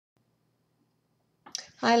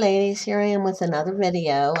Hi ladies, here I am with another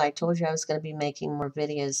video. I told you I was going to be making more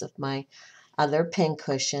videos of my other pin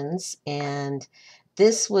cushions, and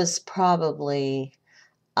this was probably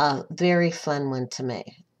a very fun one to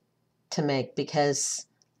make because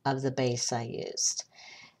of the base I used.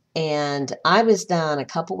 And I was down a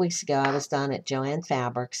couple weeks ago, I was down at Joann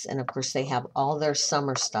Fabrics, and of course they have all their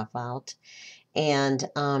summer stuff out. And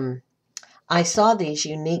I saw these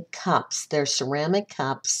unique cups. They're ceramic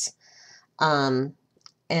cups, um,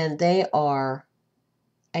 and they are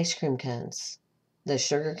ice cream cones. The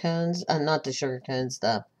sugar cones, not the sugar cones,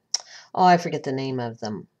 I forget the name of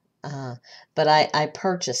them. Uh, but I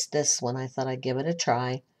purchased this one. I thought I'd give it a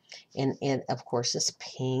try. And it, of course, is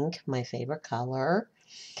pink, my favorite color.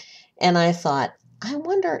 And I thought, I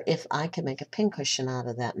wonder if I could make a pincushion out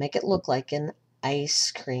of that, make it look like an ice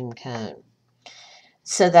cream cone.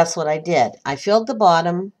 So that's what I did. I filled the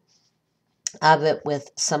bottom of it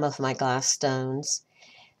with some of my glass stones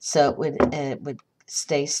so it would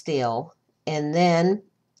stay still. And then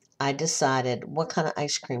I decided what kind of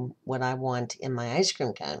ice cream would I want in my ice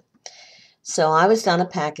cream cone. So I was down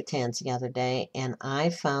at Packatans the other day and I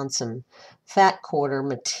found some fat quarter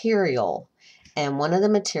material. And one of the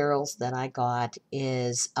materials that I got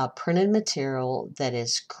is a printed material that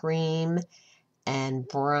is cream and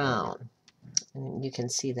brown. And you can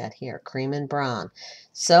see that here, cream and brown.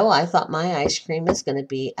 So I thought my ice cream is going to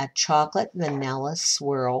be a chocolate vanilla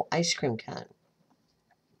swirl ice cream cone.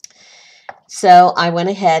 So I went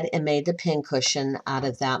ahead and made the pincushion out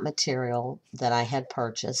of that material that I had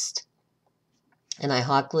purchased, and I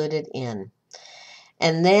hot glued it in.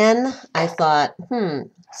 And then I thought,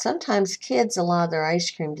 sometimes kids allow their ice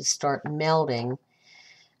cream to start melting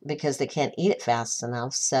because they can't eat it fast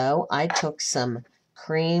enough. So I took some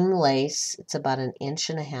cream lace, it's about 1.5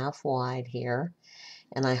 inches wide here,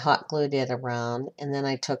 and I hot glued it around. And then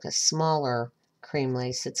I took a smaller cream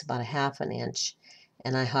lace, it's about 1/2 inch,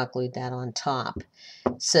 and I hot glued that on top.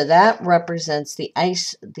 So that represents the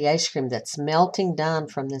ice cream that's melting down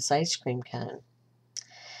from this ice cream cone.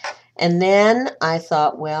 And then I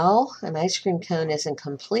thought, well, an ice cream cone isn't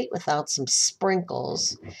complete without some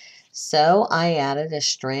sprinkles. So I added a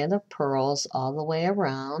strand of pearls all the way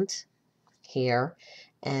around here,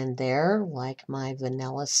 and they're like my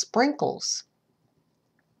vanilla sprinkles.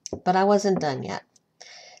 But I wasn't done yet.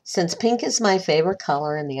 Since pink is my favorite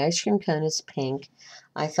color and the ice cream cone is pink,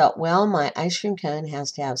 I thought, well, my ice cream cone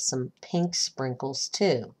has to have some pink sprinkles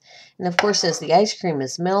too. And of course, as the ice cream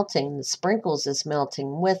is melting, the sprinkles is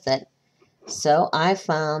melting with it. So I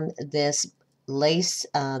found this lace,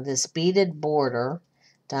 this beaded border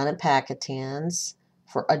down at Packatans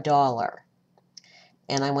for $1.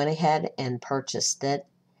 And I went ahead and purchased it.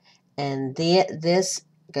 And this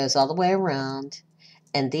goes all the way around.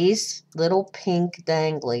 And these little pink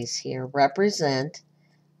danglies here represent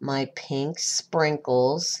my pink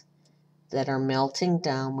sprinkles that are melting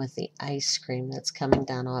down with the ice cream that's coming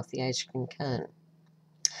down off the ice cream cone.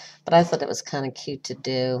 But I thought it was kind of cute to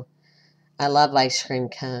do. I love ice cream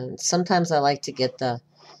cones. Sometimes I like to get the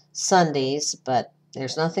sundaes, but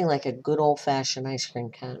there's nothing like a good old-fashioned ice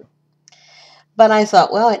cream cone. But I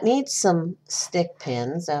thought, well, it needs some stick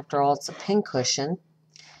pins. After all, it's a pin cushion.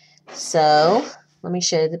 So let me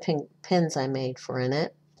show you the pins I made for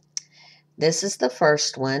it. This is the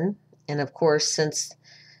first one. And of course, since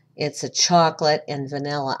it's a chocolate and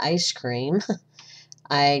vanilla ice cream,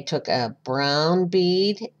 I took a brown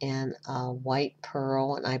bead and a white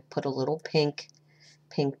pearl, and I put a little pink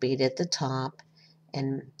bead at the top.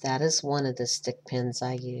 And that is one of the stick pins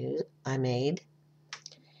I made.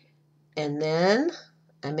 And then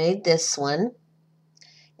I made this one.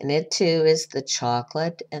 And it too is the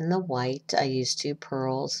chocolate and the white. I used 2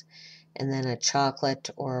 pearls and then a chocolate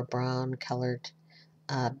or a brown colored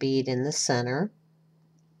bead in the center.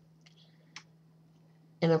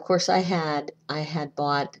 And of course I had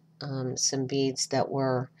bought some beads that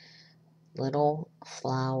were little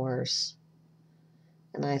flowers.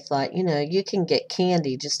 And I thought, you can get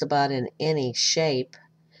candy just about in any shape.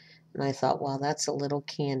 And I thought, well, that's a little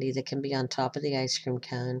candy that can be on top of the ice cream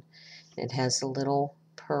cone. It has a little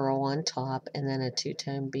pearl on top and then a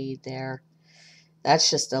 2-tone bead there. That's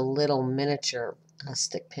just a little miniature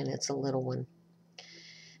stick pin. It's a little one.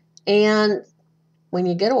 And when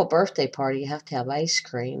you go to a birthday party, you have to have ice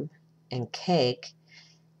cream and cake.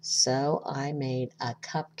 So I made a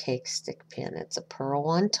cupcake stick pin. It's a pearl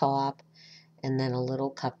on top and then a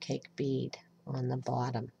little cupcake bead on the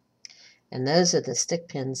bottom. And those are the stick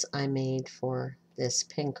pins I made for this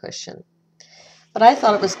pin cushion. But I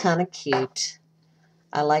thought it was kind of cute.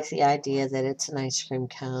 I like the idea that it's an ice cream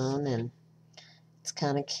cone, and It's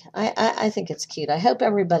kind of, I think it's cute. I hope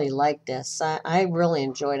everybody liked this. I really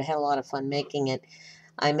enjoyed it. I had a lot of fun making it.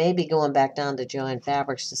 I may be going back down to Joann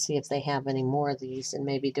Fabrics to see if they have any more of these and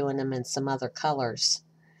maybe doing them in some other colors.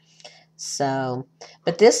 So,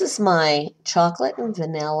 but this is my chocolate and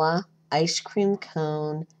vanilla ice cream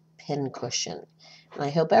cone pincushion. And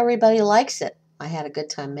I hope everybody likes it. I had a good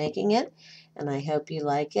time making it, and I hope you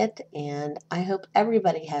like it. And I hope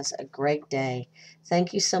everybody has a great day.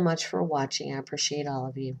 Thank you so much for watching. I appreciate all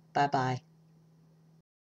of you. Bye-bye.